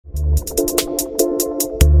All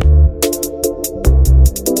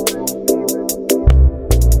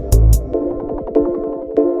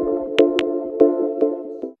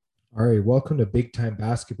right, welcome to Big Time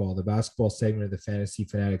Basketball, the basketball segment of the Fantasy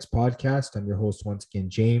Fanatics podcast. I'm your host once again,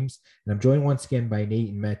 James, and I'm joined once again by Nate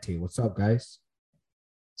and Mete. What's up, guys?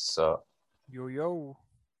 So, Yo, yo.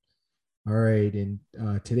 All right, in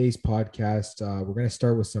today's podcast, we're going to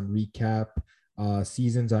start with some recap.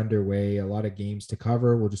 Season's underway, a lot of games to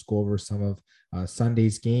cover. We'll just go over some of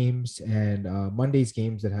Sunday's games and Monday's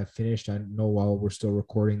games that have finished. I know while we're still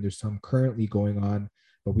recording, there's some currently going on,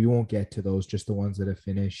 but we won't get to those, just the ones that have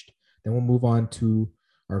finished. Then we'll move on to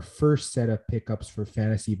our first set of pickups for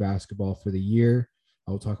fantasy basketball for the year.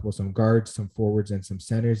 I'll talk about some guards, some forwards, and some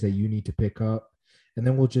centers that you need to pick up. And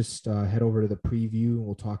then we'll just head over to the preview.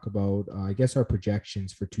 We'll talk about, I guess, our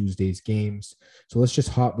projections for Tuesday's games. So let's just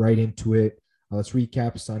hop right into it. Let's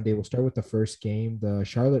recap Sunday. We'll start with the first game. The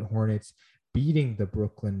Charlotte Hornets beating the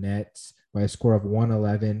Brooklyn Nets by a score of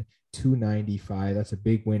 111-295. That's a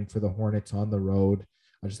big win for the Hornets on the road.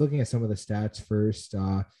 Just looking at some of the stats first.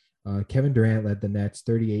 Kevin Durant led the Nets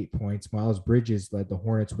 38 points. Miles Bridges led the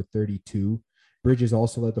Hornets with 32. Bridges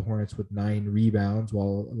also led the Hornets with 9 rebounds,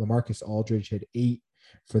 while LaMarcus Aldridge had 8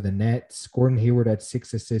 for the Nets. Gordon Hayward had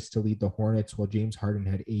 6 assists to lead the Hornets, while James Harden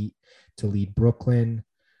had 8 to lead Brooklyn.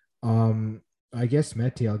 I guess,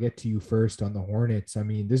 Mete, I'll get to you first on the Hornets. I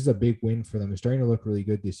mean, this is a big win for them. They're starting to look really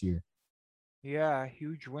good this year. Yeah,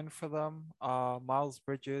 huge win for them. Miles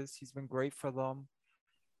Bridges, he's been great for them.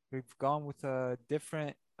 We've gone with a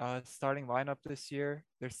different starting lineup this year.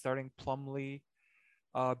 They're starting Plumlee,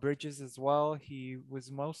 Bridges as well. He was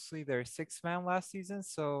mostly their sixth man last season.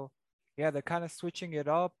 So, yeah, they're kind of switching it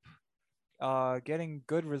up. Getting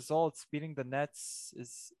good results, beating the Nets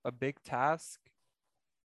is a big task.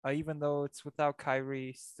 Even though it's without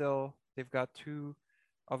Kyrie, still they've got 2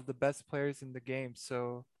 of the best players in the game.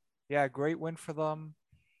 So, yeah, great win for them.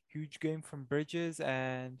 Huge game from Bridges.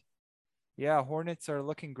 And, yeah, Hornets are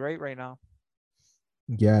looking great right now.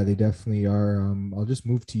 Yeah, they definitely are. I'll just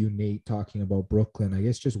move to you, Nate, talking about Brooklyn. I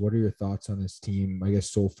guess just what are your thoughts on this team, I guess,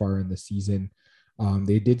 so far in the season?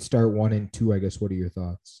 They did start 1-2. I guess, what are your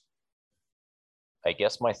thoughts? I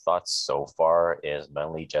guess my thoughts so far is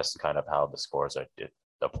mainly just kind of how the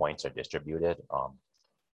points are distributed.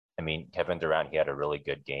 I mean, Kevin Durant, he had a really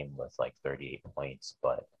good game with like 38 points,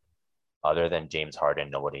 but other than James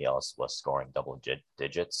Harden, nobody else was scoring double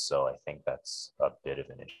digits. So I think that's a bit of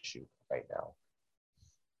an issue right now.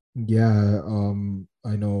 Yeah,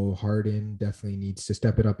 I know Harden definitely needs to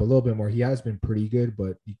step it up a little bit more. He has been pretty good,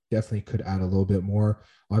 but he definitely could add a little bit more.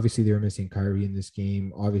 Obviously, they were missing Kyrie in this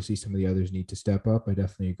game. Obviously, some of the others need to step up. I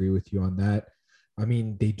definitely agree with you on that. I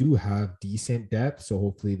mean, they do have decent depth, so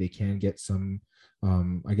hopefully they can get some,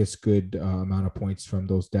 I guess, good amount of points from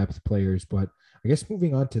those depth players. But I guess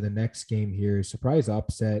moving on to the next game here, surprise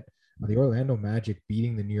upset, the Orlando Magic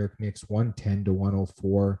beating the New York Knicks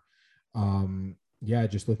 110-104. Yeah,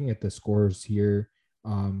 just looking at the scores here,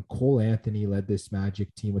 Cole Anthony led this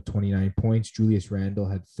Magic team with 29 points. Julius Randle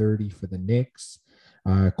had 30 for the Knicks.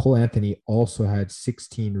 Cole Anthony also had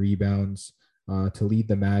 16 rebounds to lead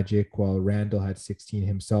the Magic, while Randle had 16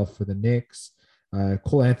 himself for the Knicks.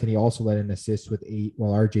 Cole Anthony also led an assist with 8,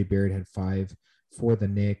 while RJ Barrett had 5 for the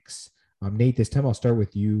Knicks. Nate, this time I'll start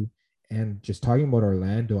with you. And just talking about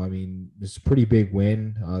Orlando, I mean, this is a pretty big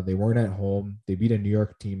win. They weren't at home. They beat a New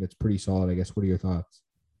York team that's pretty solid. I guess, what are your thoughts?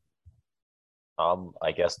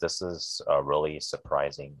 I guess this is a really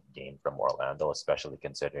surprising game from Orlando, especially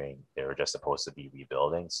considering they were just supposed to be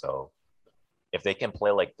rebuilding. So if they can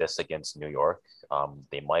play like this against New York,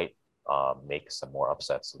 they might make some more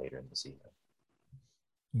upsets later in the season.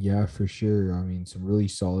 Yeah, for sure. I mean, some really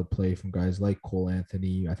solid play from guys like Cole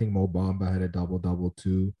Anthony. I think Mo Bamba had a double-double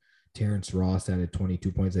too. Terrence Ross added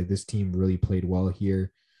 22 points. Like, this team really played well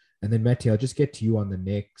here. And then Mete, I'll just get to you on the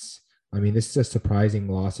Knicks. I mean, this is a surprising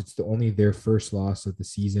loss. It's only their first loss of the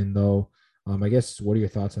season, though. I guess, what are your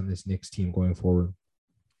thoughts on this Knicks team going forward?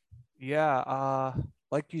 Yeah,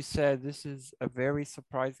 like you said, this is a very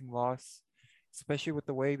surprising loss, especially with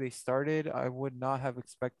the way they started. I would not have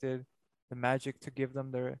expected the Magic to give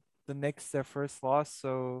them the Knicks their first loss.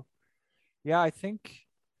 So yeah, I think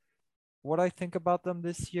what I think about them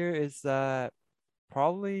this year is that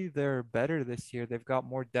probably they're better this year. They've got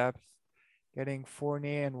more depth. Getting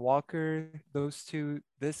Fournier and Walker, those two,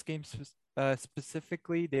 this game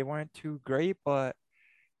specifically, they weren't too great, but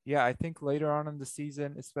yeah, I think later on in the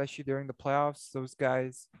season, especially during the playoffs, those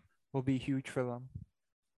guys will be huge for them.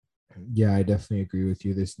 Yeah, I definitely agree with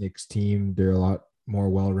you. This Knicks team, they're a lot more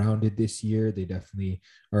well-rounded this year. They definitely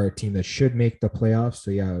are a team that should make the playoffs.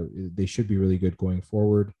 So yeah, they should be really good going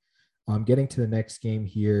forward. Getting to the next game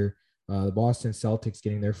here, the Boston Celtics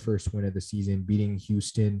getting their first win of the season, beating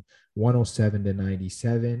Houston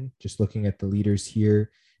 107-97. Just looking at the leaders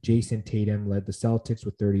here, Jason Tatum led the Celtics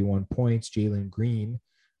with 31 points. Jalen Green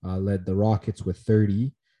led the Rockets with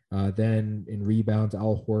 30. Then in rebounds,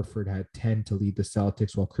 Al Horford had 10 to lead the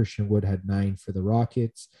Celtics, while Christian Wood had 9 for the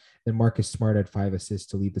Rockets. Then Marcus Smart had 5 assists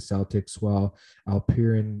to lead the Celtics, while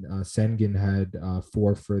Alperen Sengun had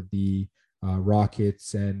 4 for the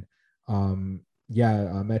Rockets. And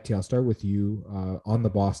Mete, I'll start with you on the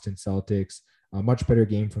Boston Celtics. A much better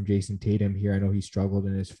game from Jason Tatum here. I know he struggled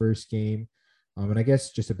in his first game. And I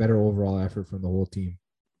guess just a better overall effort from the whole team.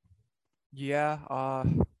 Yeah,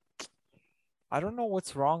 I don't know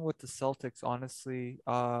what's wrong with the Celtics, honestly.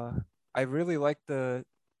 I really like the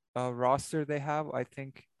roster they have. I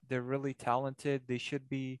think they're really talented. They should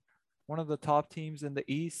be one of the top teams in the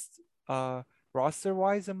East,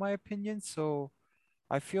 roster-wise, in my opinion. So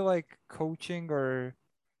I feel like coaching or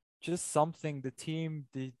just something, the team,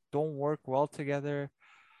 they don't work well together.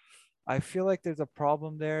 I feel like there's a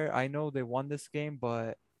problem there. I know they won this game,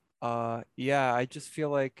 but yeah, I just feel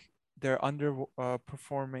like they're under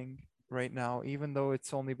performing right now, even though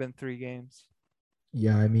it's only been 3 games.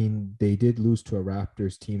 Yeah, I mean, they did lose to a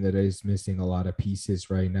Raptors team that is missing a lot of pieces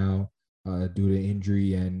right now due to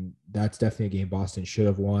injury, and that's definitely a game Boston should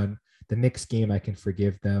have won. The Knicks game, I can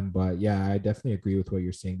forgive them, but yeah, I definitely agree with what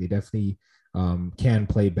you're saying. They definitely can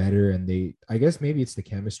play better, and I guess maybe it's the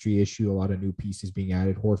chemistry issue. A lot of new pieces being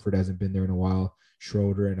added. Horford hasn't been there in a while.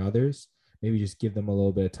 Schroeder and others. Maybe just give them a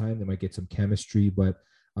little bit of time. They might get some chemistry. But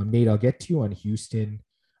Nate, I'll get to you on Houston.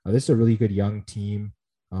 This is a really good young team,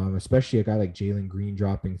 especially a guy like Jalen Green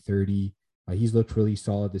dropping 30. He's looked really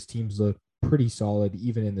solid. This team's looked pretty solid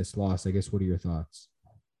even in this loss. I guess, what are your thoughts?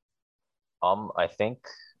 I think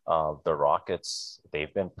the Rockets,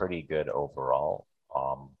 they've been pretty good overall.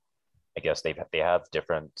 I guess they have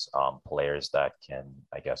different players that can,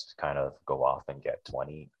 I guess, kind of go off and get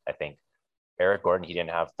 20. I think Eric Gordon, he didn't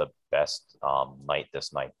have the best night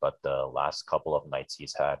this night, but the last couple of nights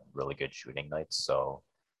he's had really good shooting nights. So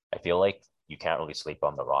I feel like you can't really sleep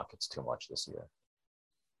on the Rockets too much this year.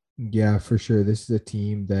 Yeah, for sure. This is a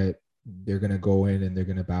team that they're gonna go in and they're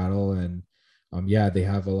gonna battle, and yeah, they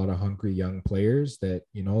have a lot of hungry young players that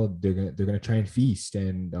they're gonna try and feast,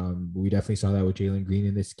 and we definitely saw that with Jalen Green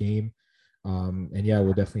in this game, and yeah,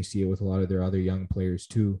 we'll definitely see it with a lot of their other young players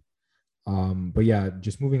too. But yeah,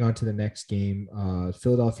 just moving on to the next game,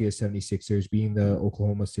 Philadelphia 76ers being the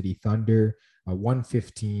Oklahoma City Thunder,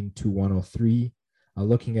 115 to 103.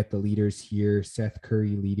 Looking at the leaders here, Seth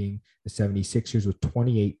Curry leading the 76ers with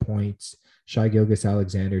 28 points, Shai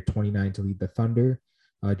Gilgeous-Alexander 29 to lead the Thunder,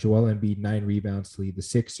 Joel Embiid 9 rebounds to lead the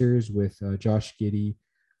Sixers, with Josh Giddey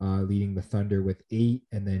leading the Thunder with 8,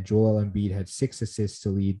 and then Joel Embiid had 6 assists to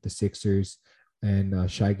lead the Sixers, and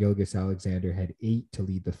Shai Gilgeous-Alexander had 8 to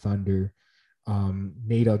lead the Thunder.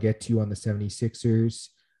 Nate, I'll get to you on the 76ers.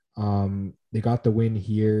 They got the win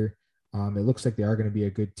here. It looks like they are going to be a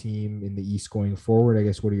good team in the East going forward. I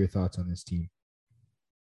guess, what are your thoughts on this team?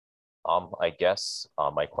 I guess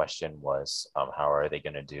my question was, how are they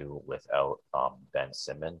going to do without Ben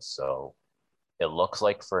Simmons? So it looks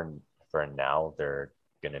like for now they're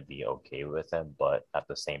going to be okay with him, but at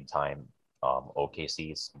the same time,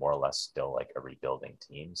 OKC is more or less still like a rebuilding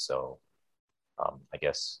team. So I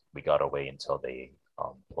guess we got to wait until they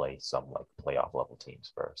play some like playoff level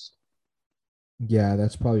teams first. Yeah,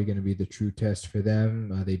 that's probably going to be the true test for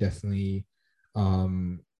them. They definitely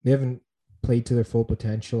they haven't played to their full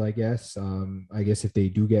potential, I guess. I guess if they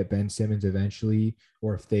do get Ben Simmons eventually,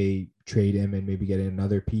 or if they trade him and maybe get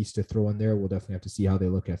another piece to throw in there, we'll definitely have to see how they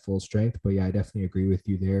look at full strength. But yeah, I definitely agree with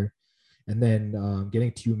you there. And then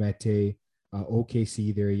getting to Mete,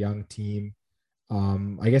 OKC, they're a young team.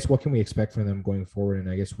 I guess, what can we expect from them going forward? And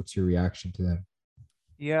I guess, what's your reaction to them?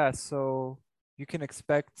 Yeah, so you can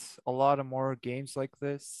expect a lot of more games like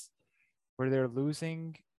this where they're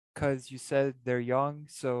losing because you said they're young,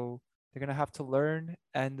 so they're gonna have to learn.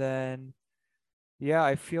 And then, yeah,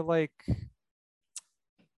 I feel like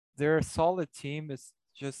they're a solid team. It's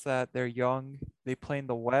just that they're young. They play in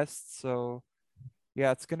the West, so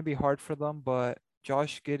yeah, it's gonna be hard for them. But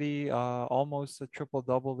Josh Giddey, almost a triple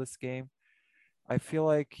double this game. I feel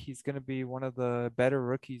like he's gonna be one of the better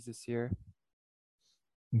rookies this year.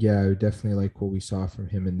 Yeah, I definitely like what we saw from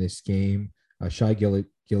him in this game.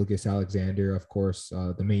 Gilgis Alexander, of course,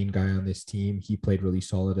 the main guy on this team, he played really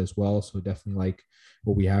solid as well. So definitely like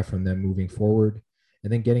what we have from them moving forward.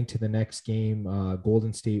 And then getting to the next game,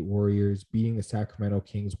 Golden State Warriors beating the Sacramento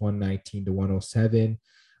Kings 119 to 107.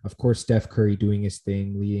 Of course, Steph Curry doing his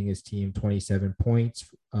thing, leading his team 27 points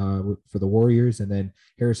for the Warriors. And then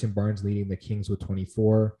Harrison Barnes leading the Kings with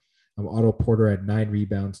 24. Otto Porter had 9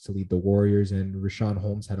 rebounds to lead the Warriors, and Richaun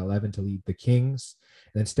Holmes had 11 to lead the Kings.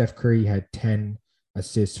 And then Steph Curry had 10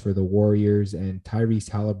 assists for the Warriors, and Tyrese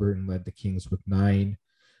Halliburton led the Kings with 9.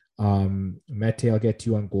 Mete, I'll get to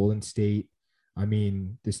you on Golden State. I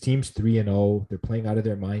mean, this team's 3-0. They're playing out of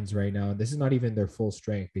their minds right now. And this is not even their full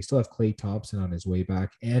strength. They still have Klay Thompson on his way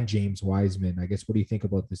back and James Wiseman. I guess, what do you think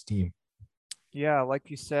about this team? Yeah, like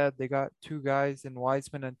you said, they got two guys in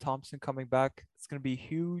Wiseman and Thompson coming back. It's going to be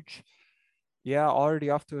huge. Yeah, already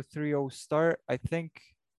off to a 3-0 start. I think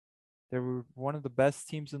they were one of the best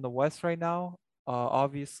teams in the West right now,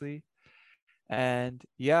 obviously. And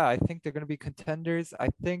yeah, I think they're going to be contenders. I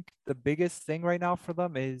think the biggest thing right now for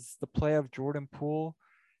them is the play of Jordan Poole.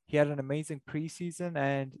 He had an amazing preseason,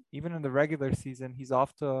 and even in the regular season, he's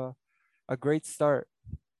off to a great start.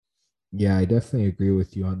 Yeah, I definitely agree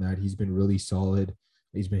with you on that. He's been really solid.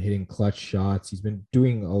 He's been hitting clutch shots. He's been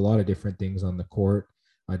doing a lot of different things on the court.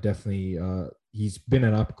 Definitely, he's been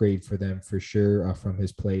an upgrade for them for sure from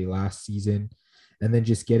his play last season. And then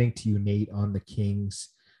just getting to you, Nate, on the Kings.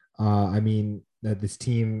 I mean, this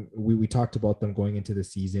team, we talked about them going into the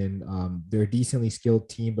season. They're a decently skilled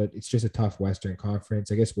team, but it's just a tough Western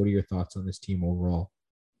Conference. I guess, what are your thoughts on this team overall?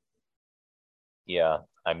 Yeah,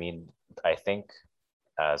 I mean, I think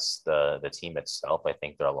as the team itself, I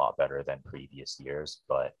think they're a lot better than previous years,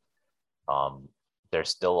 but um, there's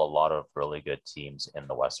still a lot of really good teams in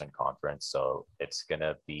the Western Conference, so it's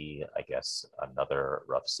gonna be, I guess, another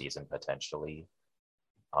rough season potentially,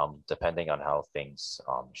 depending on how things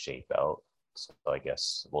shape out. So I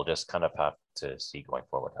guess we'll just kind of have to see going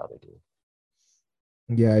forward how they do.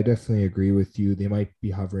 Yeah, I definitely agree with you. They might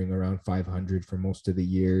be hovering around 500 for most of the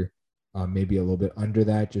year, maybe a little bit under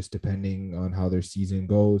that, just depending on how their season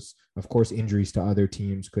goes. Of course, injuries to other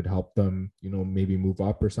teams could help them, maybe move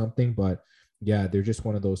up or something. But yeah, they're just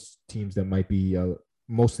one of those teams that might be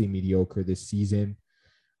mostly mediocre this season.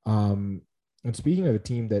 Um, and speaking of a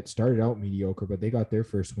team that started out mediocre, but they got their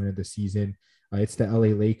first win of the season, it's the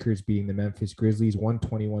LA Lakers beating the Memphis Grizzlies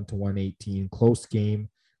 121 to 118. Close game.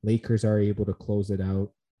 Lakers are able to close it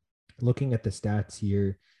out. Looking at the stats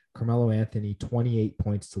here, Carmelo Anthony, 28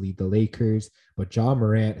 points to lead the Lakers, but Ja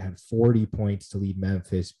Morant had 40 points to lead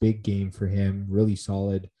Memphis. Big game for him, really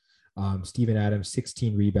solid. Steven Adams,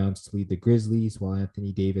 16 rebounds to lead the Grizzlies, while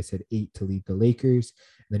Anthony Davis had 8 to lead the Lakers.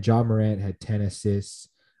 And then Ja Morant had 10 assists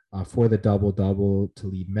for the double-double to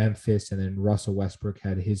lead Memphis. And then Russell Westbrook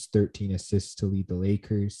had his 13 assists to lead the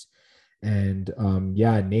Lakers. And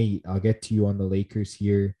yeah, Nate, I'll get to you on the Lakers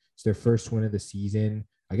here. It's their first win of the season.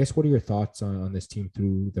 I guess, what are your thoughts on this team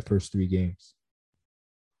through the first 3 games?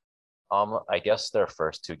 I guess their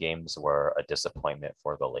first 2 games were a disappointment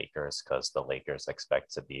for the Lakers because the Lakers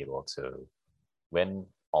expect to be able to win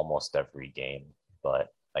almost every game, but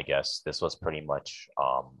I guess this was pretty much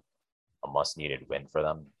a must-needed win for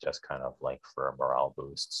them, just kind of like for a morale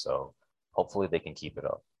boost. So hopefully they can keep it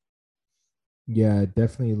up. Yeah,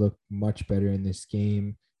 definitely looked much better in this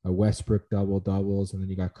game. Westbrook double doubles, and then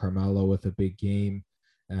you got Carmelo with a big game.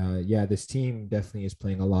 Yeah, this team definitely is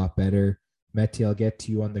playing a lot better. Meti, I'll get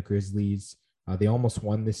to you on the Grizzlies. They almost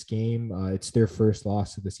won this game. It's their first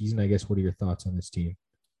loss of the season. I guess, what are your thoughts on this team?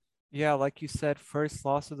 Yeah, like you said, first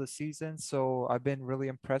loss of the season. So I've been really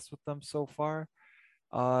impressed with them so far.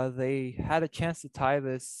 They had a chance to tie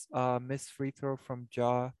this. Missed free throw from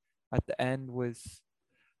Ja at the end was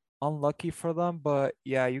unlucky for them, but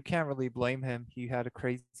yeah, you can't really blame him. He had a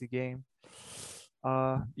crazy game.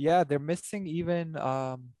 Yeah, they're missing even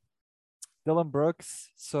Dylan Brooks,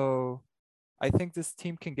 so I think this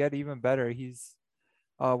team can get even better. He's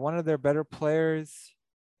one of their better players.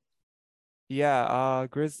 Yeah,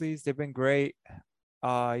 Grizzlies, they've been great.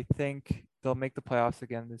 I think they'll make the playoffs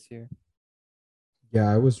again this year. Yeah,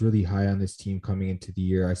 I was really high on this team coming into the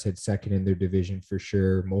year. I said second in their division for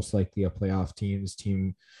sure, most likely a playoff team. This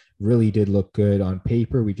team really did look good on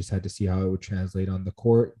paper. We just had to see how it would translate on the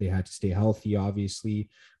court. They had to stay healthy, obviously.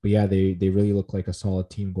 But yeah, they really look like a solid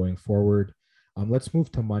team going forward. Let's move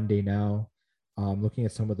to Monday now. Looking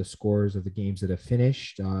at some of the scores of the games that have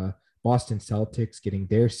finished. Boston Celtics getting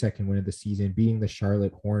their second win of the season, beating the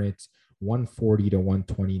Charlotte Hornets 140 to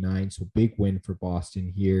 129. So big win for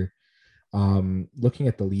Boston here. Looking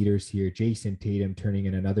at the leaders here, Jason Tatum turning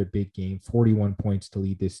in another big game, 41 points to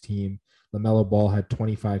lead this team. LaMelo Ball had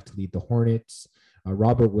 25 to lead the Hornets.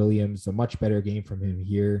 Robert Williams, a much better game from him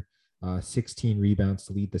here, 16 rebounds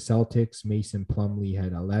to lead the Celtics. Mason Plumlee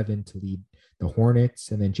had 11 to lead the Hornets.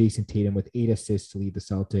 And then Jason Tatum with 8 assists to lead the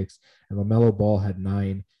Celtics. And LaMelo Ball had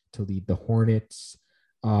 9 to lead the Hornets.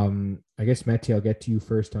 I guess Meti, I'll get to you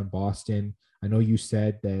first on Boston. I know you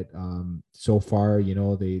said that so far,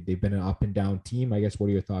 they've been an up and down team. I guess what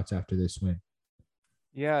are your thoughts after this win?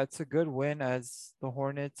 Yeah, it's a good win as the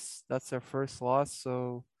Hornets. That's their first loss,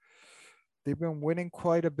 so they've been winning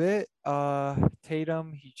quite a bit.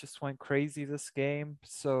 Tatum, he just went crazy this game.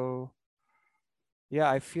 So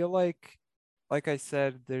yeah, I feel like I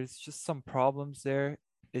said, there's just some problems there.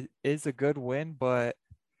 It is a good win, but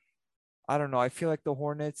I don't know. I feel like the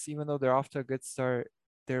Hornets, even though they're off to a good start,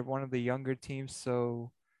 they're one of the younger teams.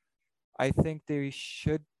 So I think they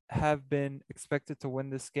should have been expected to win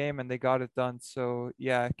this game and they got it done. So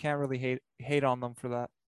yeah, I can't really hate on them for that.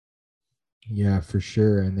 Yeah, for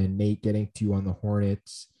sure. And then Nate, getting to you on the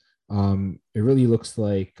Hornets. It really looks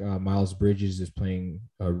like Miles Bridges is playing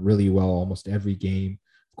really well almost every game.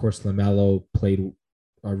 Of course, LaMelo played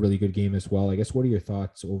a really good game as well. I guess what are your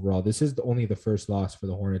thoughts overall? This is only the first loss for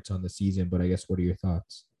the Hornets on the season, but I guess what are your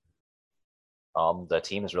thoughts? The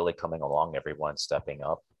team is really coming along. Everyone's stepping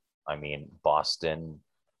up. I mean, Boston,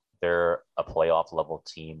 they're a playoff level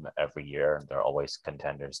team every year. They're always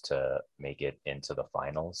contenders to make it into the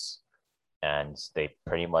finals. And they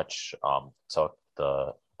pretty much took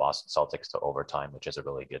the Boston Celtics to overtime, which is a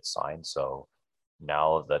really good sign. So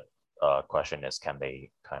now the question is, can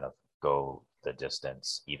they kind of go the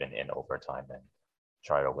distance even in overtime and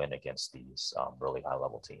try to win against these really high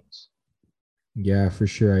level teams? Yeah, for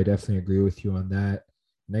sure. I definitely agree with you on that.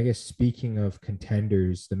 And I guess speaking of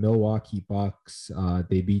contenders, the Milwaukee Bucks,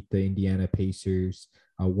 they beat the Indiana Pacers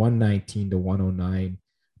 119 to 109.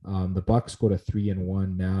 The Bucks go to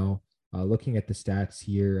 3-1 now. Looking at the stats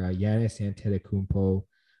here, Giannis Antetokounmpo,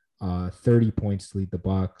 30 points to lead the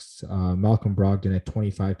Bucks. Malcolm Brogdon at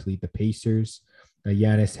 25 to lead the Pacers.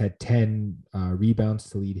 Giannis had 10 rebounds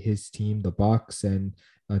to lead his team, the Bucks, and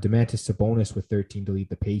Domantas Sabonis with 13 to lead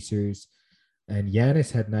the Pacers. And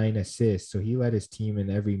Giannis had 9 assists, so he led his team in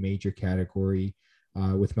every major category,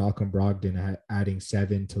 with Malcolm Brogdon adding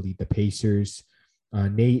 7 to lead the Pacers.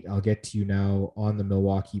 Nate, I'll get to you now on the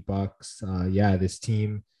Milwaukee Bucks. Yeah, this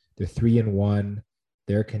team, they're 3-1.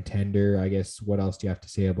 They're a contender. I guess what else do you have to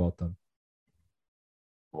say about them?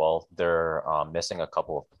 Well, they're missing a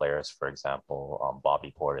couple of players. For example,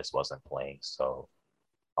 Bobby Portis wasn't playing, so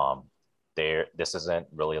um, this isn't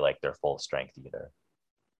really like their full strength either.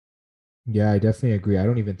 Yeah, I definitely agree. I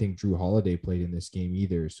don't even think Drew Holiday played in this game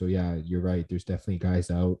either. So yeah, you're right. There's definitely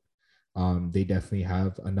guys out. They definitely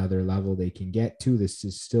have another level they can get to. This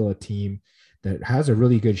is still a team that has a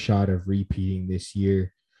really good shot of repeating this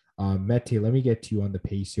year. Mete, let me get to you on the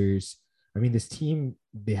Pacers. I mean, this team,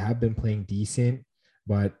 they have been playing decent,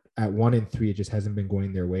 but at 1-3, it just hasn't been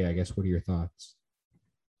going their way. I guess what are your thoughts?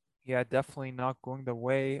 Yeah, definitely not going the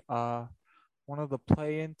way. One of the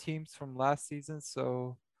play-in teams from last season.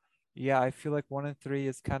 So yeah, I feel like 1-3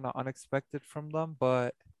 is kind of unexpected from them,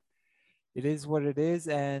 but it is what it is.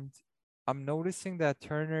 And I'm noticing that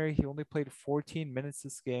Turner, he only played 14 minutes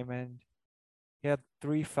this game and he had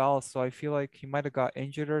 3 fouls. So I feel like he might have got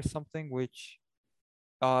injured or something, which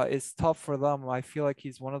is tough for them. I feel like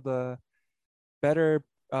he's one of the better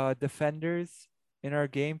defenders in our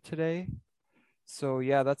game today. So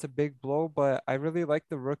yeah, that's a big blow. But I really like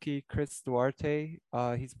the rookie Chris Duarte.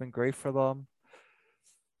 He's been great for them.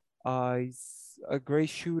 He's a great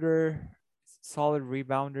shooter, solid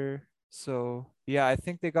rebounder. So yeah, I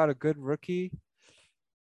think they got a good rookie.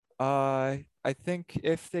 I think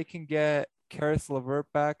if they can get Karis LeVert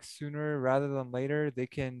back sooner rather than later, they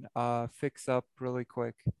can fix up really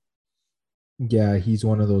quick. Yeah, he's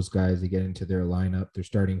one of those guys that get into their lineup. Their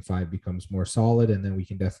starting five becomes more solid, and then we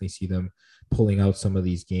can definitely see them pulling out some of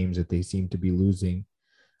these games that they seem to be losing.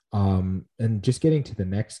 And just getting to the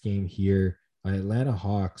next game here, Atlanta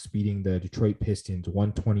Hawks beating the Detroit Pistons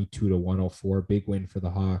 122 to 104. Big win for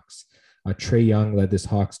the Hawks. Trae Young led this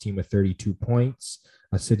Hawks team with 32 points.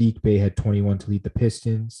 Sadiq Bey had 21 to lead the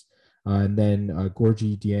Pistons. And then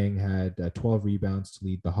Gorgie Dieng had 12 rebounds to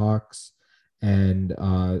lead the Hawks. And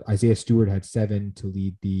Isaiah Stewart had 7 to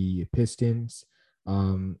lead the Pistons.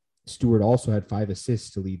 Stewart also had 5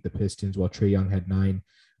 assists to lead the Pistons, while Trae Young had 9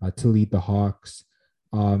 to lead the Hawks.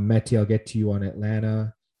 Meti, I'll get to you on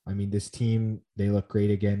Atlanta. I mean, this team, they look great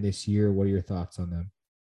again this year. What are your thoughts on them?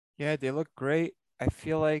 Yeah, they look great. I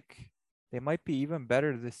feel like they might be even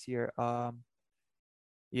better this year.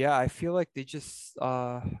 Yeah, I feel like they just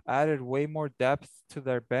added way more depth to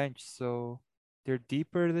their bench, so they're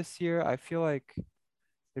deeper this year. I feel like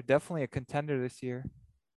they're definitely a contender this year.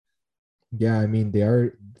 Yeah, I mean,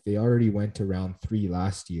 they already went to round 3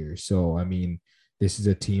 last year. So I mean, this is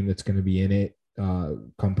a team that's going to be in it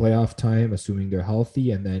come playoff time, assuming they're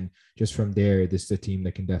healthy. And then just from there, this is a team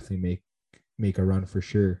that can definitely make a run for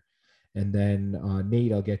sure. And then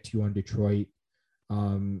Nate, I'll get to you on Detroit. I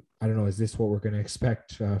don't know. Is this what we're going to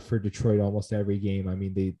expect for Detroit almost every game? I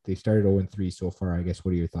mean, they started 0-3 so far. I guess.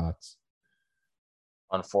 What are your thoughts?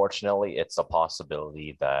 Unfortunately, it's a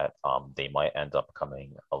possibility that they might end up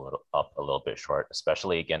coming a little bit short,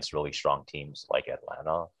 especially against really strong teams like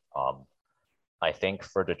Atlanta. I think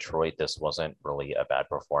for Detroit, this wasn't really a bad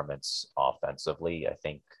performance offensively. I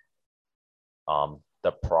think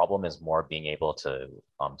the problem is more being able to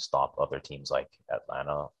stop other teams like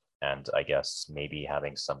Atlanta, and I guess maybe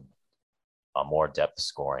having some more depth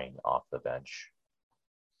scoring off the bench.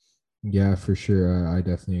 Yeah, for sure. I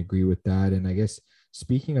definitely agree with that. And I guess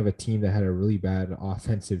speaking of a team that had a really bad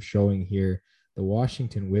offensive showing here, the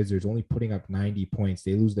Washington Wizards only putting up 90 points.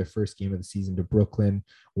 They lose their first game of the season to Brooklyn,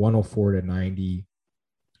 104-90.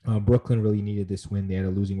 Brooklyn really needed this win. They had a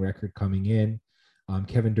losing record coming in.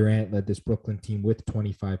 Kevin Durant led this Brooklyn team with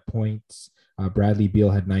 25 points. Bradley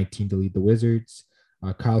Beal had 19 to lead the Wizards.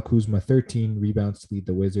 Kyle Kuzma, 13 rebounds to lead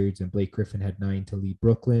the Wizards, and Blake Griffin had 9 to lead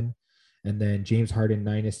Brooklyn. And then James Harden,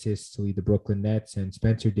 9 assists to lead the Brooklyn Nets, and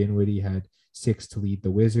Spencer Dinwiddie had 6 to lead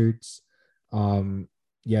the Wizards.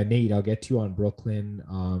 Yeah, Nate, I'll get to you on Brooklyn.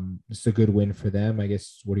 It's a good win for them. I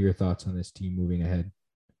guess, what are your thoughts on this team moving ahead?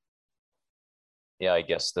 Yeah, I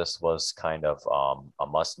guess this was kind of a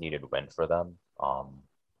must needed win for them.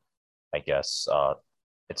 I guess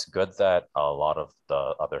it's good that a lot of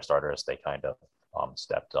the other starters they kind of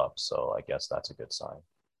stepped up. So I guess that's a good sign.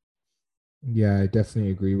 Yeah, I definitely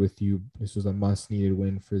agree with you. This was a must-needed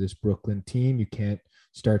win for this Brooklyn team. You can't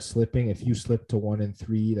start slipping. If you slip to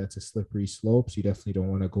 1-3, that's a slippery slope. So you definitely don't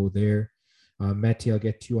want to go there. Meti, I'll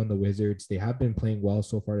get to you on the Wizards. They have been playing well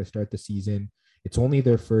so far to start the season. It's only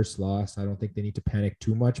their first loss. I don't think they need to panic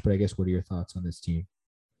too much. But I guess, what are your thoughts on this team?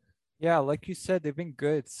 Yeah, like you said, they've been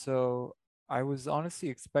good. So I was honestly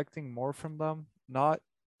expecting more from them, not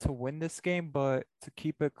to win this game, but to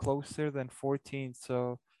keep it closer than 14.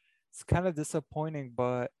 So it's kind of disappointing,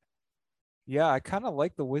 but yeah, I kind of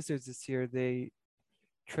like the Wizards this year. They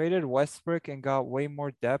traded Westbrook and got way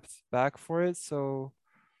more depth back for it. So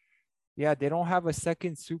yeah, they don't have a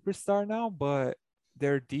second superstar now, but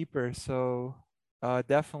they're deeper. So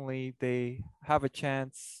definitely they have a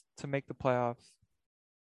chance to make the playoffs.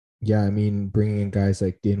 Yeah, I mean, bringing in guys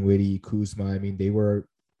like Dinwiddie, Kuzma, I mean, they were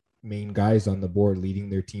main guys on the board leading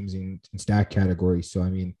their teams in stat categories. So,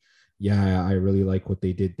 I mean, yeah, I really like what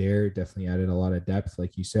they did there. Definitely added a lot of depth,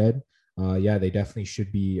 like you said. Yeah, they definitely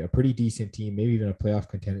should be a pretty decent team, maybe even a playoff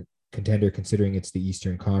contender, considering it's the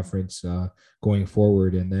Eastern Conference going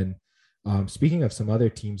forward. And then, speaking of some other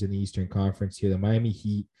teams in the Eastern Conference here, the Miami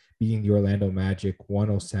Heat beating the Orlando Magic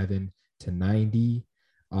 107-90.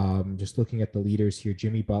 Just looking at the leaders here,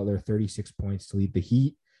 Jimmy Butler, 36 points to lead the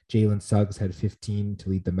Heat. Jalen Suggs had 15 to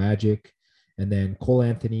lead the Magic. And then Cole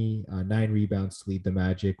Anthony, 9 rebounds to lead the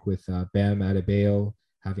Magic, with Bam Adebayo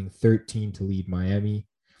having 13 to lead Miami.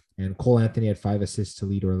 And Cole Anthony had 5 assists to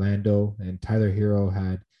lead Orlando. And Tyler Hero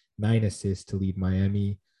had 9 assists to lead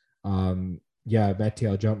Miami. Yeah, Betty,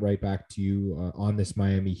 I'll jump right back to you on this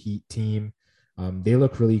Miami Heat team. They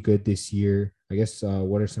look really good this year. I guess,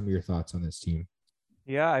 what are some of your thoughts on this team?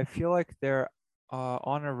 Yeah, I feel like they're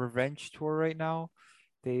on a revenge tour right now.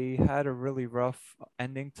 They had a really rough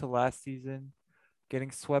ending to last season,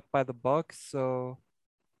 getting swept by the Bucks. So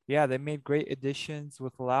yeah, they made great additions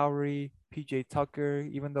with Lowry, PJ Tucker.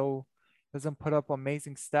 Even though he doesn't put up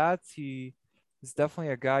amazing stats, he is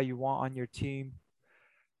definitely a guy you want on your team.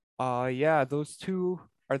 Yeah, those two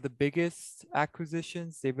are the biggest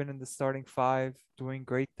acquisitions. They've been in the starting five, doing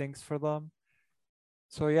great things for them.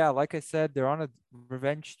 So yeah, like I said, they're on a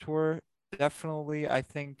revenge tour. Definitely, I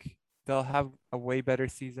think they'll have a way better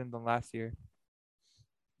season than last year.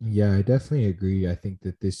 Yeah, I definitely agree. I think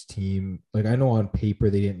that this team, like, I know on paper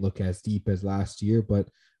they didn't look as deep as last year, but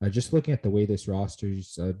just looking at the way this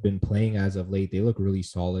roster's been playing as of late, they look really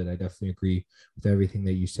solid. I definitely agree with everything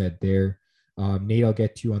that you said there. Nate, I'll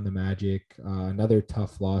get to you on the Magic. Another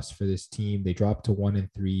tough loss for this team. They dropped to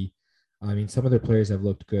 1-3. I mean, some of their players have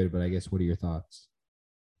looked good, but I guess, what are your thoughts?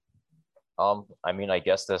 I mean, I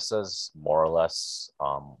guess this is more or less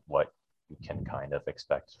what you can kind of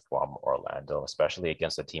expect from Orlando, especially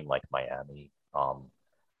against a team like Miami.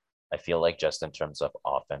 I feel like just in terms of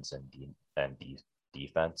offense and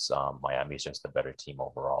defense, Miami's just a better team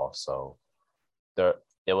overall. So there,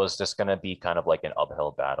 it was just going to be kind of like an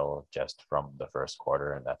uphill battle just from the first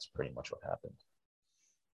quarter, and that's pretty much what happened.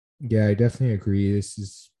 Yeah, I definitely agree. This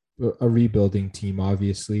is a rebuilding team.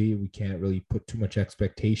 Obviously, we can't really put too much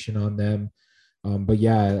expectation on them. But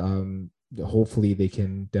yeah, hopefully they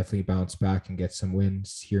can definitely bounce back and get some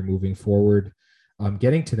wins here moving forward.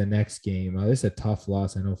 Getting to the next game, this is a tough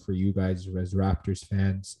loss, I know, for you guys as Raptors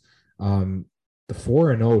fans. Um, the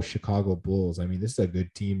 4-0 Chicago Bulls. I mean, this is a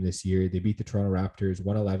good team this year. They beat the Toronto Raptors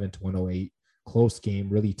 111 to 108. Close game,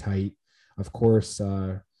 really tight. Of course,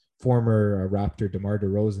 former Raptor DeMar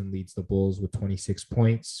DeRozan leads the Bulls with 26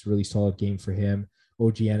 points. Really solid game for him.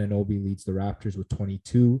 OG Anunoby leads the Raptors with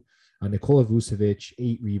 22. Nikola Vucevic,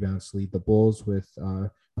 8 rebounds to lead the Bulls, with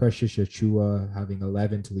Precious Achua having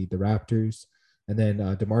 11 to lead the Raptors. And then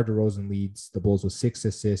DeMar DeRozan leads the Bulls with 6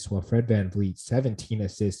 assists, while Fred VanVleet, 17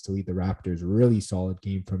 assists to lead the Raptors. Really solid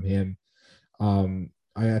game from him.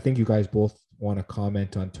 I think you guys both want to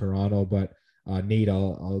comment on Toronto, but Nate,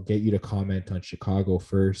 I'll get you to comment on Chicago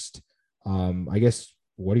first. I guess,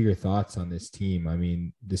 what are your thoughts on this team? I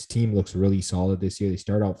mean, this team looks really solid this year. They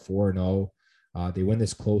start out 4-0. They win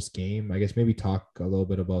this close game. I guess maybe talk a little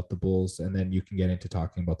bit about the Bulls, and then you can get into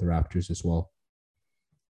talking about the Raptors as well.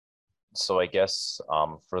 So I guess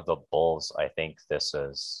for the Bulls, I think this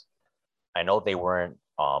is, I know they weren't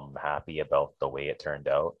happy about the way it turned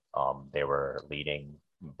out. They were leading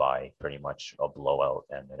by pretty much a blowout,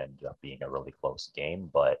 and it ended up being a really close game.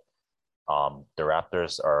 But the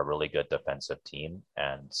Raptors are a really good defensive team,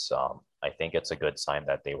 and I think it's a good sign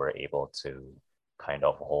that they were able to kind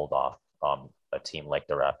of hold off a team like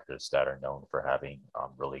the Raptors that are known for having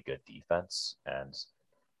really good defense. And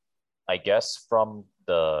I guess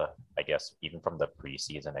even from the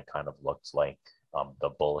preseason, it kind of looked like the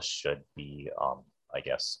Bulls should be, I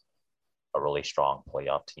guess, a really strong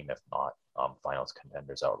playoff team, if not finals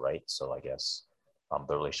contenders outright. So I guess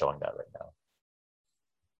they're really showing that right now.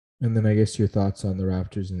 And then I guess your thoughts on the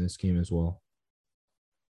Raptors in this game as well.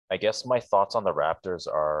 I guess my thoughts on the Raptors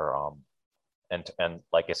are, and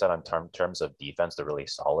like I said, in terms of defense, they're really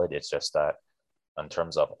solid. It's just that in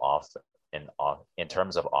terms of in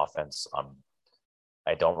terms of offense,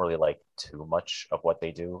 I don't really like too much of what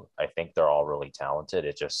they do. I think they're all really talented.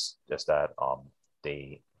 It's just that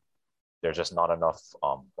there's just not enough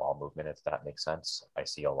ball movement, if that makes sense. I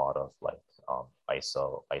see a lot of like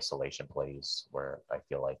isolation plays where I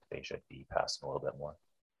feel like they should be passing a little bit more.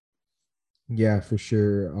 Yeah, for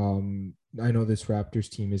sure. I know this Raptors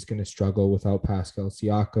team is going to struggle without Pascal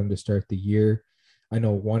Siakam to start the year. I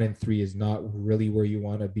know 1-3 is not really where you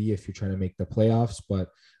want to be if you're trying to make the playoffs, but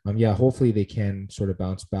yeah, hopefully they can sort of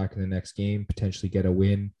bounce back in the next game, potentially get a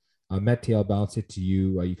win. Mete, I'll bounce it to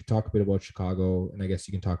you. You can talk a bit about Chicago, and I guess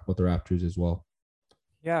you can talk about the Raptors as well.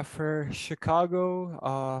 Yeah, for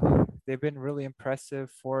Chicago, they've been really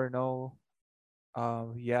impressive 4-0.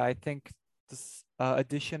 Yeah, I think this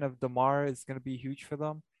addition of DeMar is going to be huge for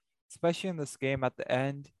them, especially in this game at the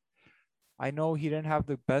end. I know he didn't have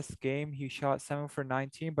the best game. He shot 7 for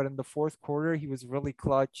 19, but in the fourth quarter, he was really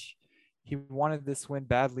clutch. He wanted this win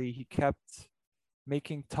badly. He kept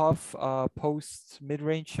making tough post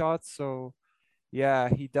mid-range shots. So, yeah,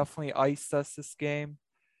 he definitely iced us this game.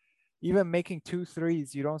 Even making 2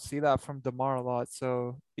 threes, you don't see that from DeMar a lot.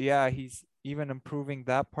 So, yeah, he's even improving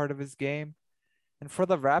that part of his game. And for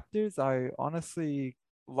the Raptors, I honestly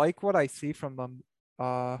like what I see from them.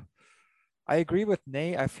 I agree with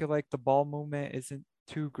Nate. I feel like the ball movement isn't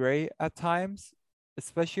too great at times,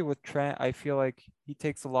 especially with Trent. I feel like he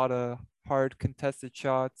takes a lot of hard contested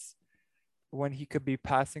shots when he could be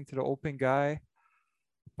passing to the open guy.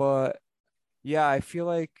 But yeah, I feel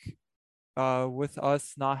like with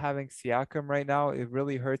us not having Siakam right now, it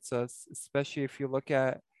really hurts us, especially if you look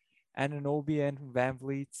at Anunoby and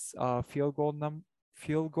VanVleet's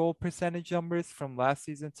field goal percentage numbers from last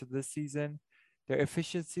season to this season. Their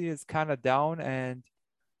efficiency is kind of down, and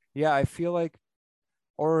yeah, I feel like,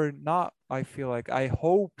 or not, I feel like, I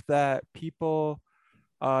hope that people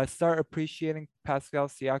start appreciating Pascal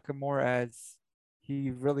Siakam more, as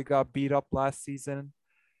he really got beat up last season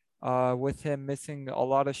with him missing a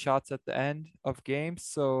lot of shots at the end of games.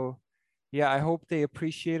 So yeah, I hope they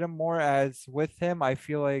appreciate him more, as with him, I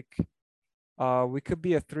feel like we could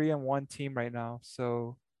be a 3-1 team right now.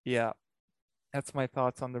 So yeah, that's my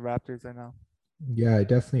thoughts on the Raptors right now. Yeah, I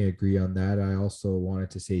definitely agree on that. I also wanted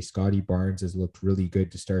to say Scotty Barnes has looked really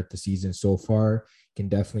good to start the season so far. Can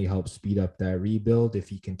definitely help speed up that rebuild if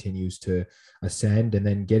he continues to ascend. And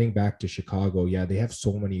then getting back to Chicago, yeah, they have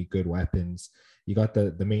so many good weapons. You got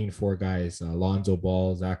the main 4 guys, Lonzo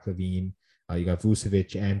Ball, Zach LaVine, you got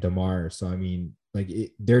Vucevic and DeMar. So, I mean,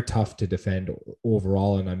 they're tough to defend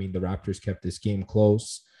overall. And I mean, the Raptors kept this game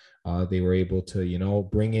close. They were able to,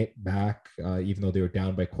 bring it back, even though they were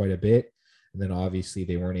down by quite a bit. And then obviously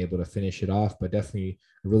they weren't able to finish it off, but definitely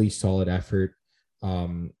a really solid effort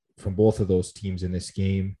from both of those teams in this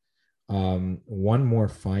game. One more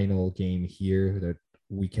final game here that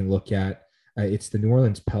we can look at. It's the New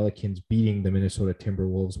Orleans Pelicans beating the Minnesota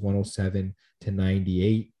Timberwolves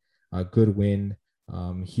 107-98. A good win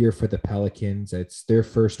here for the Pelicans. It's their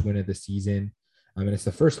first win of the season. I mean, it's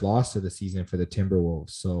the first loss of the season for the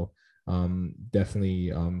Timberwolves. So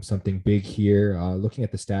definitely something big here. Looking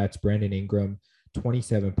at the stats, Brandon Ingram,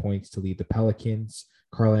 27 points to lead the Pelicans.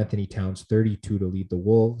 Karl Anthony Towns, 32 to lead the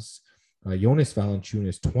Wolves. Jonas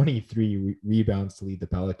Valanciunas, 23 rebounds to lead the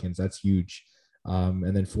Pelicans. That's huge.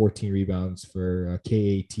 And then 14 rebounds for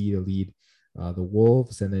KAT to lead the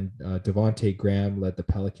Wolves. And then Devontae Graham led the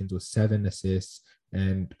Pelicans with 7 assists.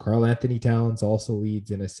 And Karl Anthony Towns also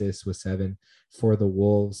leads in assists with 7 for the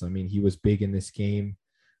Wolves. I mean, he was big in this game,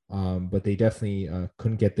 but they definitely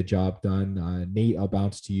couldn't get the job done. Nate, I'll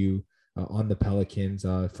bounce to you on the Pelicans.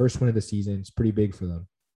 First win of the season. It's pretty big for them.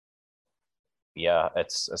 Yeah,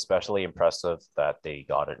 it's especially impressive that they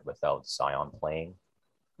got it without Zion playing.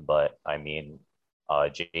 But I mean,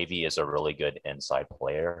 JV is a really good inside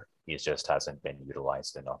player. He just hasn't been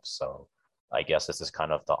utilized enough. So I guess this is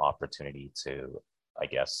kind of the opportunity to, I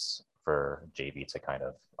guess, for JV to kind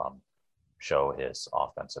of show his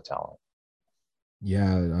offensive talent.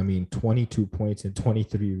 Yeah, I mean, 22 points and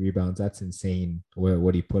 23 rebounds. That's insane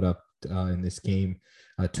what he put up in this game.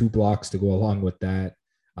 2 blocks to go along with that.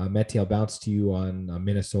 Mete, I'll bounce to you on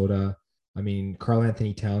Minnesota. I mean, Karl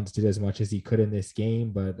Anthony Towns did as much as he could in this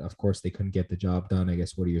game, but of course they couldn't get the job done. I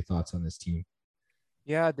guess, what are your thoughts on this team?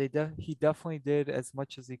 Yeah, he definitely did as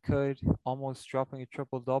much as he could, almost dropping a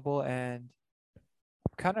triple double, and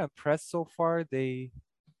I'm kind of impressed so far. They're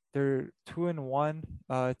 2-1.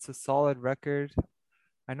 It's a solid record.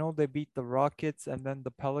 I know they beat the Rockets and then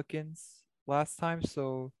the Pelicans last time,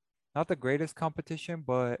 so not the greatest competition,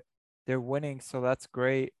 but they're winning, so that's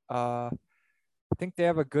great. I think they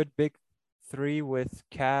have a good big three with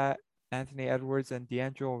Cat, Anthony Edwards, and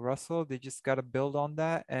D'Angelo Russell. They just got to build on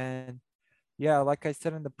that. And yeah, like I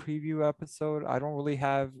said in the preview episode, I don't really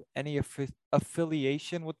have any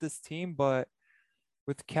affiliation with this team, but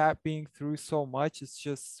with Cat being through so much, it's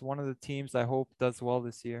just one of the teams I hope does well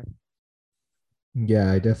this year.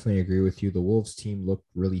 Yeah, I definitely agree with you. The Wolves team looked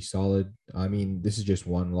really solid. I mean, this is just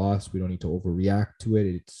one loss. We don't need to overreact to it.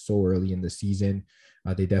 It's so early in the season.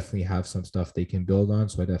 They definitely have some stuff they can build on.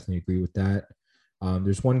 So I definitely agree with that.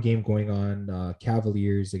 There's one game going on,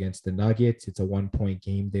 Cavaliers against the Nuggets. It's a 1-point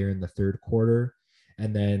game there in the third quarter.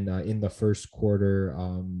 And then in the first quarter,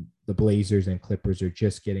 the Blazers and Clippers are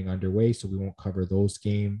just getting underway. So we won't cover those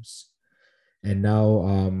games. And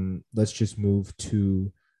now let's just move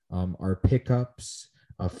to our pickups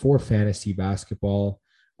for fantasy basketball.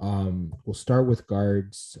 We'll start with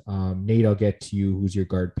guards. Nate, I'll get to you. Who's your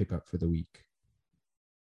guard pickup for the week?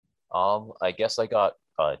 I guess I got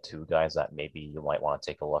 2 guys that maybe you might want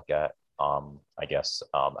to take a look at. I guess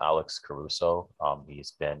Alex Caruso.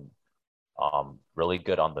 He's been really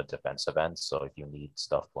good on the defensive end. So if you need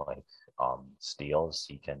stuff like steals,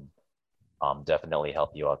 he can definitely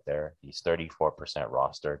help you out there. He's 34%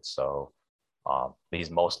 rostered, so he's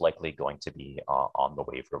most likely going to be on the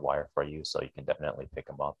waiver wire for you. So you can definitely pick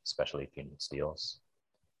him up, especially if you need steals.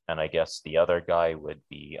 And I guess the other guy would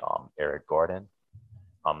be Eric Gordon.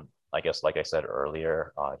 I guess, like I said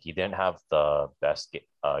earlier, he didn't have the best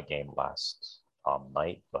game last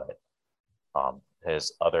night, but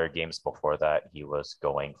his other games before that, he was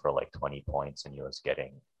going for like 20 points and he was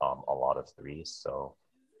getting a lot of threes. So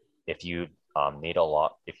if you need a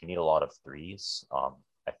lot of threes,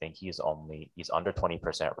 I think he's under 20%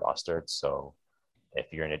 rostered. So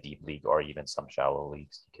if you're in a deep league or even some shallow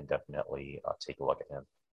leagues, you can definitely take a look at him.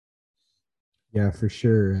 Yeah, for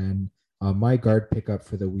sure. And my guard pickup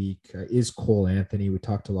for the week is Cole Anthony. We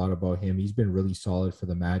talked a lot about him. He's been really solid for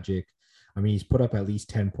the Magic. I mean, he's put up at least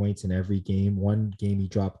 10 points in every game. One game he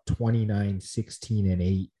dropped 29, 16, and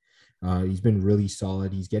 8. He's been really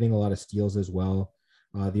solid. He's getting a lot of steals as well.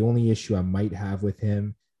 The only issue I might have with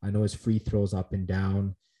him, I know his free throws up and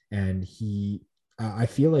down, and I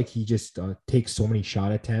feel like he just takes so many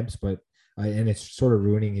shot attempts, but and it's sort of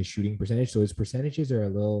ruining his shooting percentage. So his percentages are a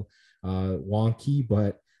little wonky,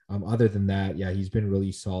 but other than that, yeah, he's been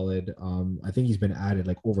really solid. I think he's been added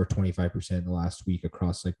like over 25% in the last week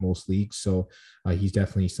across like most leagues. So he's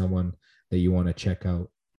definitely someone that you want to check out.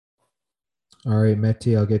 All right,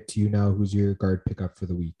 Mete, I'll get to you now. Who's your guard pickup for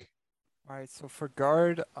the week? All right, so for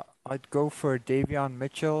guard, I'd go for Davion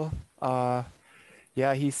Mitchell.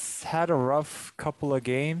 Yeah, he's had a rough couple of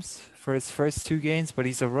games for his first 2 games, but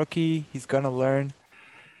he's a rookie. He's gonna learn.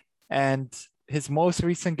 And his most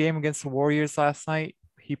recent game against the Warriors last night,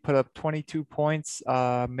 he put up 22 points,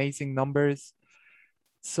 amazing numbers.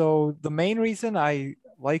 So the main reason I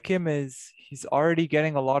like him is he's already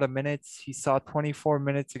getting a lot of minutes. He saw 24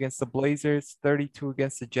 minutes against the Blazers, 32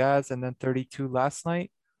 against the Jazz, and then 32 last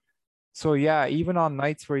night. So yeah, even on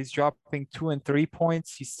nights where he's dropping 2 and 3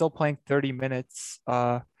 points, he's still playing 30 minutes.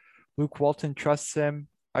 Luke Walton trusts him.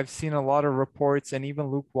 I've seen a lot of reports, and even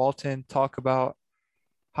Luke Walton talk about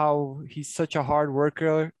how he's such a hard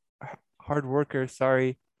worker,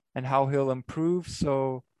 sorry, and how he'll improve.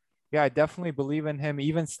 So yeah, I definitely believe in him.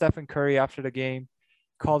 Even Stephen Curry after the game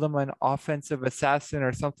called him an offensive assassin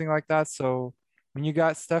or something like that. So when you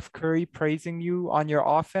got Steph Curry praising you on your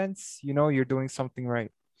offense, you know you're doing something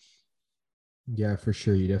right. Yeah, for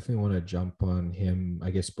sure. You definitely want to jump on him,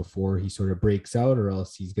 I guess, before he sort of breaks out, or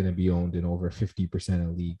else he's going to be owned in over 50%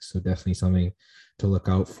 of leagues. So definitely something to look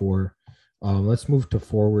out for. Let's move to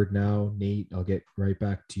forward now. Nate, I'll get right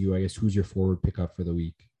back to you. I guess who's your forward pickup for the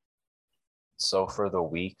week? So for the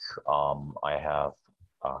week, I have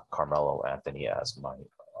Carmelo Anthony as my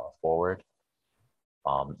forward.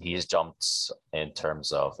 He's jumped in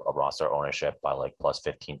terms of a roster ownership by like plus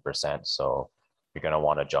 15%. So you're going to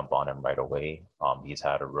want to jump on him right away. He's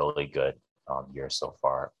had a really good year so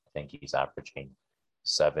far. I think he's averaging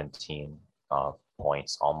 17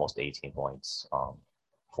 points, almost 18 points,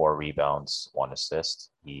 4 rebounds, 1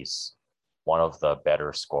 assist. He's one of the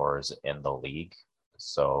better scorers in the league.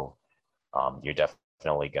 So you're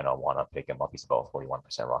definitely going to want to pick him up. He's about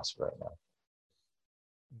 41% roster right now.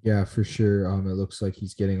 Yeah, for sure. It looks like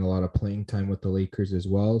he's getting a lot of playing time with the Lakers as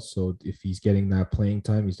well. So if he's getting that playing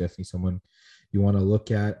time, he's definitely someone you want to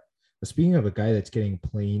look at. But speaking of a guy that's getting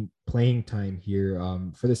playing time here,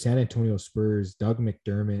 for the San Antonio Spurs, Doug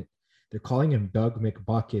McDermott, they're calling him Doug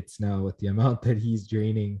McBuckets now with the amount that he's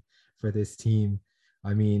draining for this team.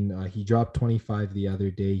 I mean, he dropped 25 the other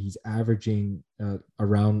day. He's averaging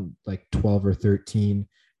around like 12 or 13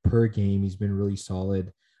 per game. He's been really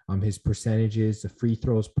solid. His percentages, the free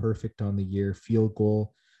throws perfect on the year, field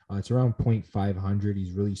goal, it's around 0.500.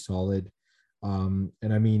 He's really solid. And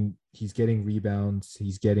I mean, he's getting rebounds,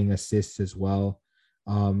 he's getting assists as well.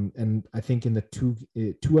 And I think in the two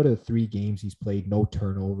out of the 3 games he's played, no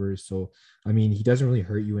turnovers. So, I mean, he doesn't really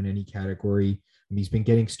hurt you in any category. And he's been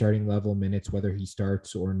getting starting level minutes, whether he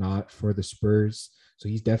starts or not for the Spurs. So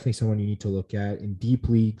he's definitely someone you need to look at in deep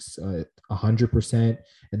leagues, 100%.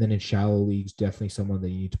 And then in shallow leagues, definitely someone that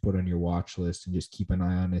you need to put on your watch list and just keep an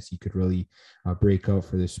eye on as he could really break out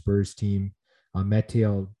for the Spurs team. Mete,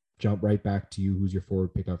 I'll jump right back to you. Who's your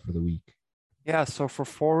forward pickup for the week? Yeah, so for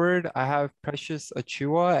forward, I have Precious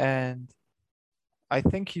Achua, and I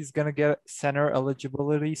think he's gonna get center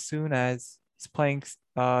eligibility soon as he's playing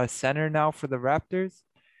center now for the Raptors.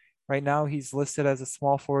 Right now, he's listed as a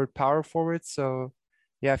small forward, power forward. So,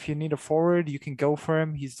 yeah, if you need a forward, you can go for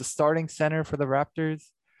him. He's the starting center for the Raptors.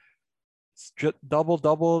 Double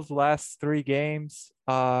doubles last 3 games.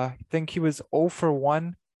 I think he was 0 for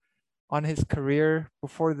 1 on his career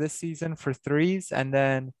before this season for threes, and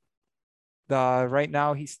then right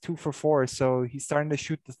now he's 2 for 4. So he's starting to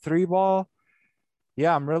shoot the 3 ball.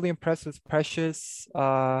 Yeah, I'm really impressed with Precious.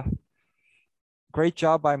 Great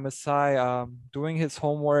job by Masai, doing his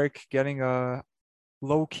homework, getting a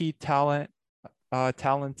low-key talented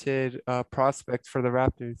prospect for the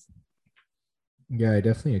Raptors. Yeah, I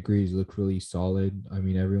definitely agree. He's looked really solid. I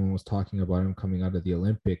mean, everyone was talking about him coming out of the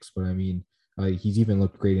Olympics, but I mean, he's even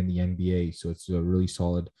looked great in the NBA. So it's a really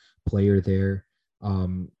solid player there.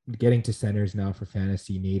 Getting to centers now for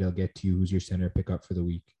fantasy, Nate, I'll get to you. Who's your center pickup for the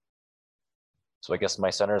week? So I guess my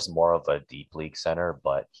center is more of a deep league center,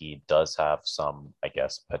 but he does have some, I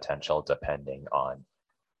guess, potential depending on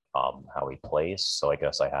how he plays. So I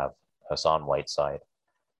guess I have Hassan Whiteside.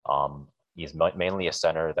 He's mainly a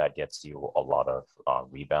center that gets you a lot of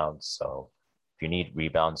rebounds. So if you need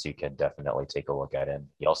rebounds, you can definitely take a look at him.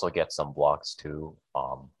 He also gets some blocks too.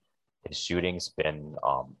 His shooting's been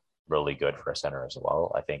really good for a center as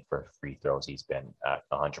well. I think for free throws, he's been at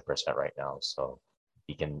 100% right now. So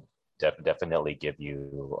he can definitely give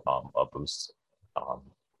you a boost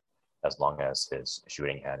as long as his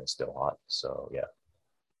shooting hand is still hot. So yeah.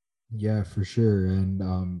 Yeah, for sure.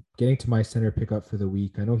 And getting to my center pickup for the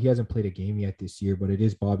week, I know he hasn't played a game yet this year, but it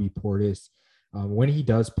is Bobby Portis. When he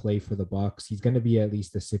does play for the Bucks, he's going to be at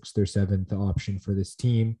least the 6th or 7th option for this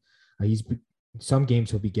team. Some games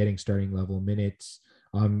he'll be getting starting level minutes.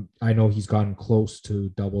 I know he's gotten close to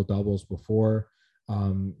double doubles before.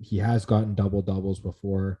 He has gotten double doubles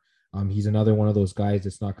before. He's another one of those guys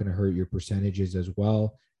that's not going to hurt your percentages as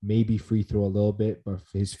well. Maybe free throw a little bit, but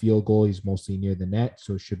his field goal, he's mostly near the net,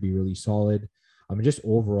 so it should be really solid. Just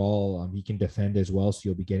overall, he can defend as well, so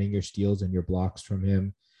you'll be getting your steals and your blocks from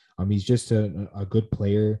him. He's just a good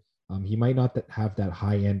player. He might not have that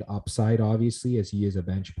high end upside, obviously, as he is a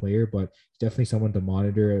bench player, but he's definitely someone to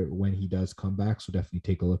monitor when he does come back. So definitely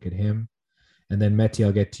take a look at him. And then Meti,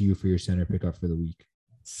 I'll get to you for your center pickup for the week.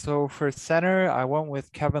 So for center, I went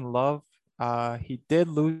with Kevin Love. He did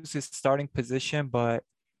lose his starting position, but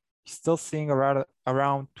he's still seeing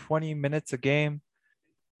around 20 minutes a game.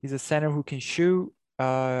 He's a center who can shoot.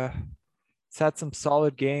 He's had some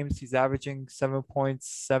solid games. He's averaging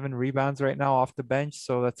 7.7 rebounds right now off the bench,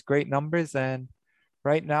 so that's great numbers. And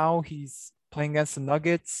right now he's playing against the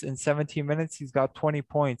Nuggets. In 17 minutes, he's got 20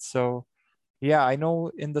 points. So yeah, I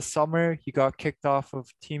know in the summer he got kicked off of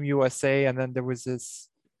Team USA, and then there was this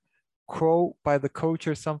quote by the coach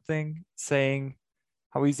or something saying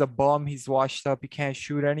how he's a bum, he's washed up, he can't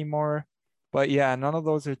shoot anymore. But yeah, none of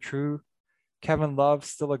those are true. Kevin Love,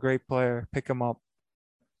 still a great player. Pick him up.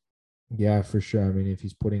 Yeah, for sure. I mean, if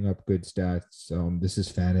he's putting up good stats, this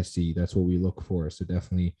is fantasy. That's what we look for. So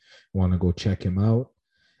definitely want to go check him out.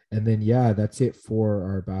 And then, yeah, that's it for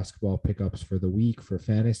our basketball pickups for the week for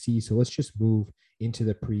fantasy. So let's just move into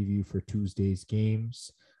the preview for Tuesday's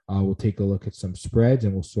games. We'll take a look at some spreads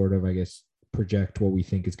and we'll sort of, I guess, project what we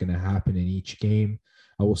think is going to happen in each game.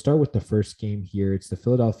 We'll start with the first game here. It's the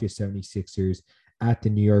Philadelphia 76ers at the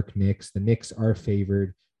New York Knicks. The Knicks are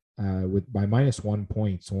favored with by -1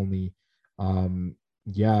 points only.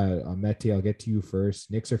 Mete, I'll get to you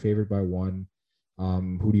first. Knicks are favored by 1.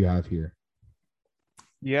 Who do you have here?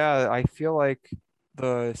 Yeah, I feel like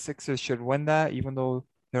the Sixers should win that, even though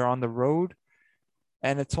they're on the road,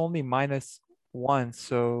 and it's only -1.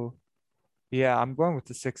 So yeah, I'm going with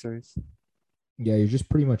the Sixers. Yeah, you're just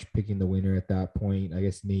pretty much picking the winner at that point. I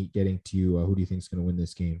guess, Nate, getting to you, who do you think is going to win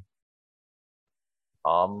this game?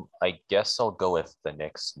 I guess I'll go with the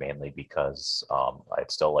Knicks mainly because I'd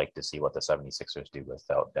still like to see what the 76ers do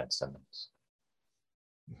without Ben Simmons.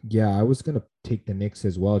 Yeah, I was going to take the Knicks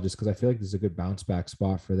as well, just because I feel like this is a good bounce back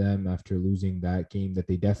spot for them after losing that game that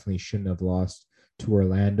they definitely shouldn't have lost to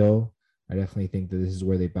Orlando. I definitely think that this is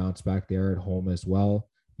where they bounce back. They are at home as well.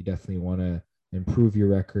 You definitely want to improve your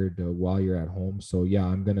record while you're at home. So, yeah,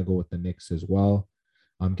 I'm going to go with the Knicks as well.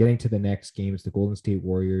 Getting to the next game is the Golden State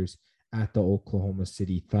Warriors at the Oklahoma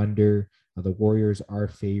City Thunder. The Warriors are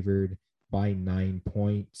favored by 9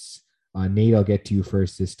 points. Nate, I'll get to you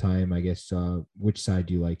first this time. I guess which side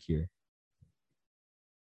do you like here?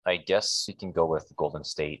 I guess you can go with Golden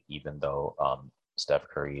State, even though Steph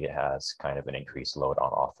Curry has kind of an increased load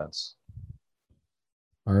on offense.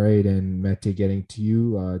 All right, and Mete, getting to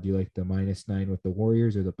you. Do you like the -9 with the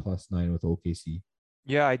Warriors or the +9 with OKC?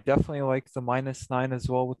 Yeah, I definitely like the -9 as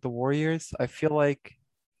well with the Warriors. I feel like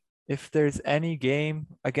if there's any game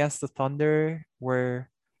against the Thunder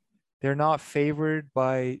where they're not favored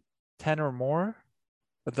by 10 or more,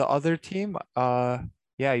 the other team,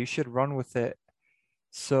 yeah, you should run with it.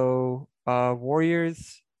 So,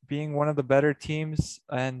 Warriors being one of the better teams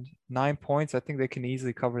and 9 points, I think they can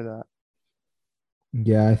easily cover that.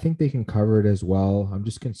 Yeah, I think they can cover it as well. I'm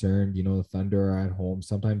just concerned, the Thunder are at home.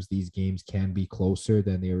 Sometimes these games can be closer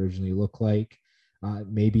than they originally look like.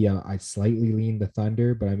 Maybe I slightly lean the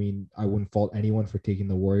Thunder, but I mean, I wouldn't fault anyone for taking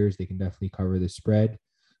the Warriors. They can definitely cover the spread.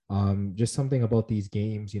 Just something about these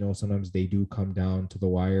games, sometimes they do come down to the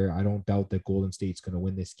wire. I don't doubt that Golden State's going to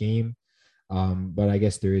win this game, but I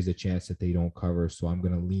guess there is a chance that they don't cover. So I'm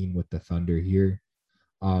going to lean with the Thunder here.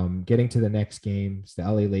 Getting to the next game, it's the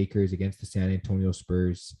LA Lakers against the San Antonio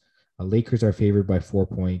Spurs. Lakers are favored by 4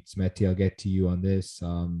 points. Mete, I'll get to you on this.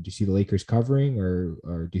 Do you see the Lakers covering,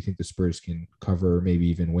 or do you think the Spurs can cover or maybe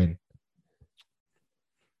even win?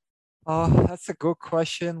 That's a good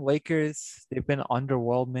question. Lakers, they've been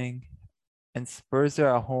underwhelming, and Spurs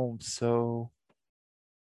are at home. So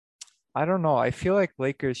I don't know. I feel like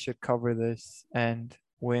Lakers should cover this and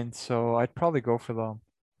win. So I'd probably go for them.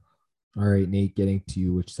 All right, Nate, getting to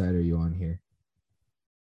you. Which side are you on here?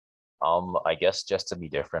 I guess just to be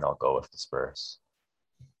different, I'll go with the Spurs.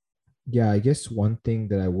 Yeah, I guess one thing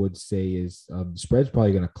that I would say is the spread's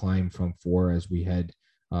probably going to climb from 4 as we head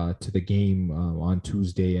to the game on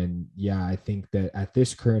Tuesday. And yeah, I think that at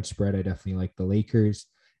this current spread, I definitely like the Lakers.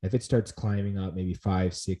 If it starts climbing up maybe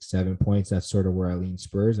 5, 6, 7 points, that's sort of where I lean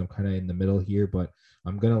Spurs. I'm kind of in the middle here, but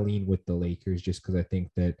I'm going to lean with the Lakers just because I think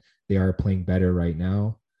that they are playing better right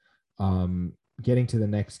now. Getting to the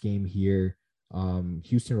next game here,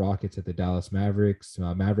 Houston Rockets at the Dallas Mavericks.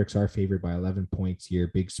 Mavericks are favored by 11 points here,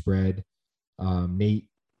 big spread. Nate,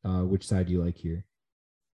 which side do you like here?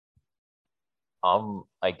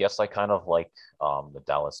 I guess I kind of like the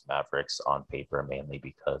Dallas Mavericks on paper mainly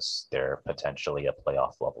because they're potentially a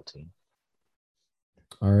playoff level team.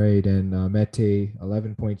 All right, and Mete,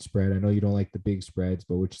 11-point spread. I know you don't like the big spreads,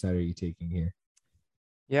 but which side are you taking here?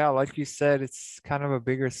 Yeah, like you said, it's kind of a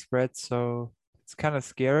bigger spread, so it's kind of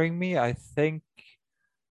scaring me. I think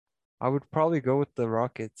I would probably go with the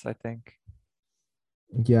Rockets, I think.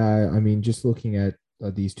 Yeah, I mean, just looking at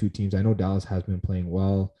these two teams, I know Dallas has been playing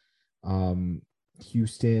well. Um,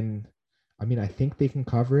 Houston, I mean, I think they can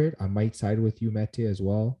cover it. I might side with you, Mete, as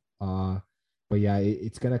well. But yeah,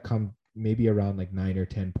 it's gonna come maybe around like 9 or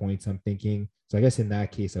 10 points, I'm thinking. So I guess in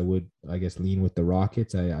that case, I would, I guess, lean with the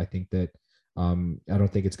Rockets. I think that I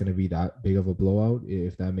don't think it's gonna be that big of a blowout,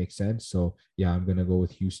 if that makes sense. So yeah, I'm gonna go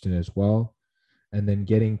with Houston as well. And then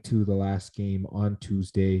getting to the last game on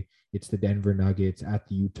Tuesday, it's the Denver Nuggets at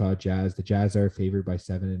the Utah Jazz. The Jazz are favored by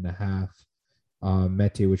 7.5.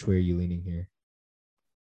 Mete, which way are you leaning here?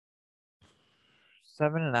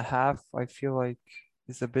 7.5, I feel like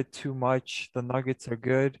is a bit too much. The Nuggets are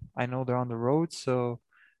good. I know they're on the road, so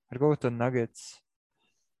I'd go with the Nuggets.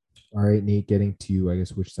 All right, Nate, getting to you. I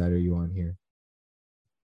guess which side are you on here?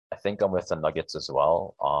 I think I'm with the Nuggets as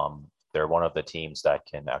well. They're one of the teams that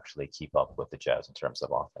can actually keep up with the Jazz in terms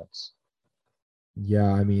of offense.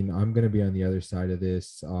 Yeah, I mean, I'm going to be on the other side of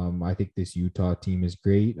this. I think this Utah team is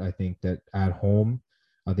great. I think that at home,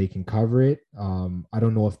 they can cover it. I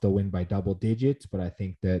don't know if they'll win by double digits, but I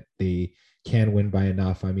think that they can win by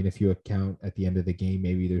enough. I mean, if you account at the end of the game,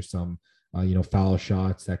 maybe there's some, foul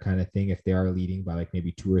shots, that kind of thing. If they are leading by like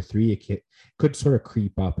maybe 2 or 3, could sort of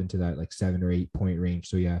creep up into that like 7 or 8 point range.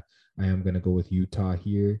 So yeah, I am going to go with Utah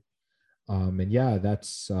here. And yeah,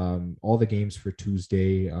 that's all the games for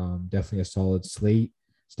Tuesday. Definitely a solid slate.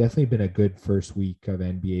 It's definitely been a good first week of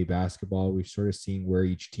NBA basketball. We're sort of seeing where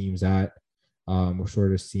each team's at. We're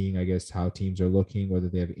sort of seeing, I guess, how teams are looking, whether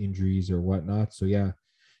they have injuries or whatnot. So yeah,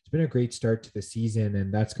 it's been a great start to the season,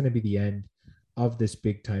 and that's going to be the end of this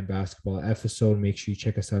big time basketball episode. Make sure you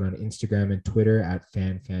check us out on Instagram and Twitter at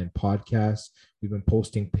FanFan Podcast. We've been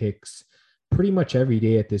posting pics pretty much every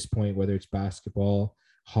day at this point, whether it's basketball,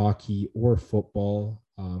 hockey, or football.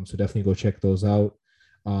 So definitely go check those out.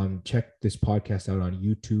 Check this podcast out on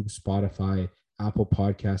YouTube, Spotify, Apple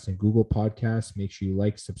Podcasts, and Google Podcasts. Make sure you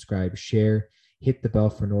like, subscribe, share, hit the bell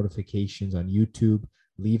for notifications on YouTube,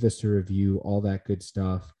 leave us a review, all that good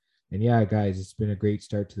stuff. And yeah, guys, it's been a great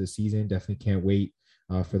start to the season. Definitely can't wait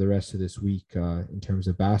for the rest of this week in terms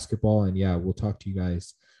of basketball. And yeah, we'll talk to you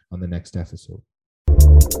guys on the next episode.